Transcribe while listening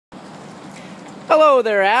Hello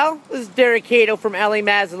there, Al. This is Derek Cato from LA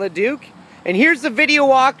Mazda Duke, and here's the video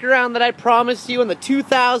walk around that I promised you on the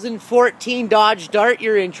 2014 Dodge Dart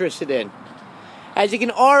you're interested in. As you can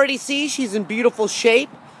already see, she's in beautiful shape,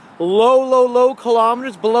 low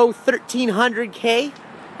kilometers, below 1,300 K,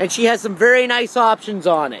 and she has some very nice options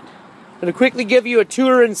on it. I'm going to quickly give you a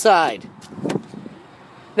tour inside.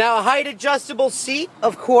 Now, a height adjustable seat,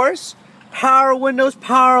 of course, power windows,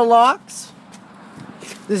 power locks.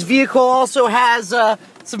 This vehicle also has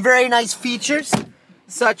some very nice features,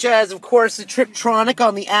 such as, of course, the Triptronic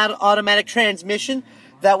on the automatic transmission.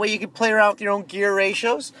 That way you can play around with your own gear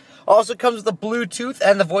ratios. Also comes with the Bluetooth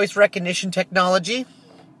and the voice recognition technology.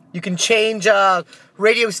 You can change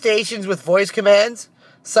radio stations with voice commands,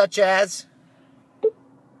 such as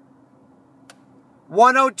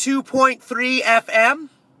 102.3 FM.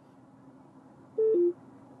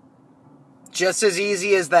 Just as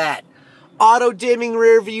easy as that. Auto dimming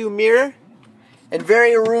rear view mirror, and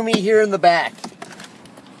very roomy here in the back.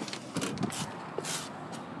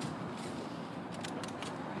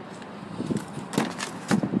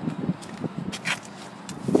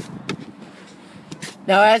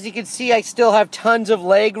 Now, as you can see, I still have tons of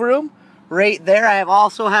leg room right there. I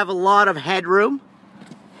also have a lot of headroom.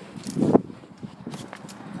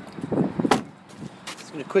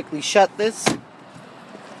 Just going to quickly shut this.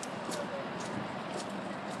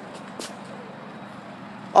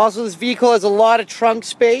 Also, this vehicle has a lot of trunk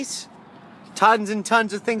space. Tons and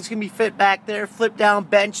tons of things can be fit back there. Flip down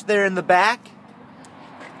bench there in the back.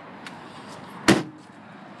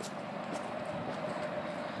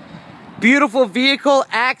 Beautiful vehicle,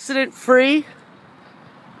 accident free.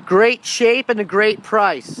 Great shape and a great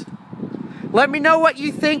price. Let me know what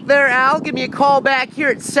you think there, Al. Give me a call back here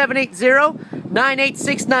at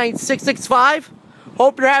 780-986-9665.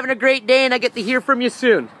 Hope you're having a great day and I get to hear from you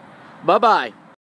soon. Bye-bye.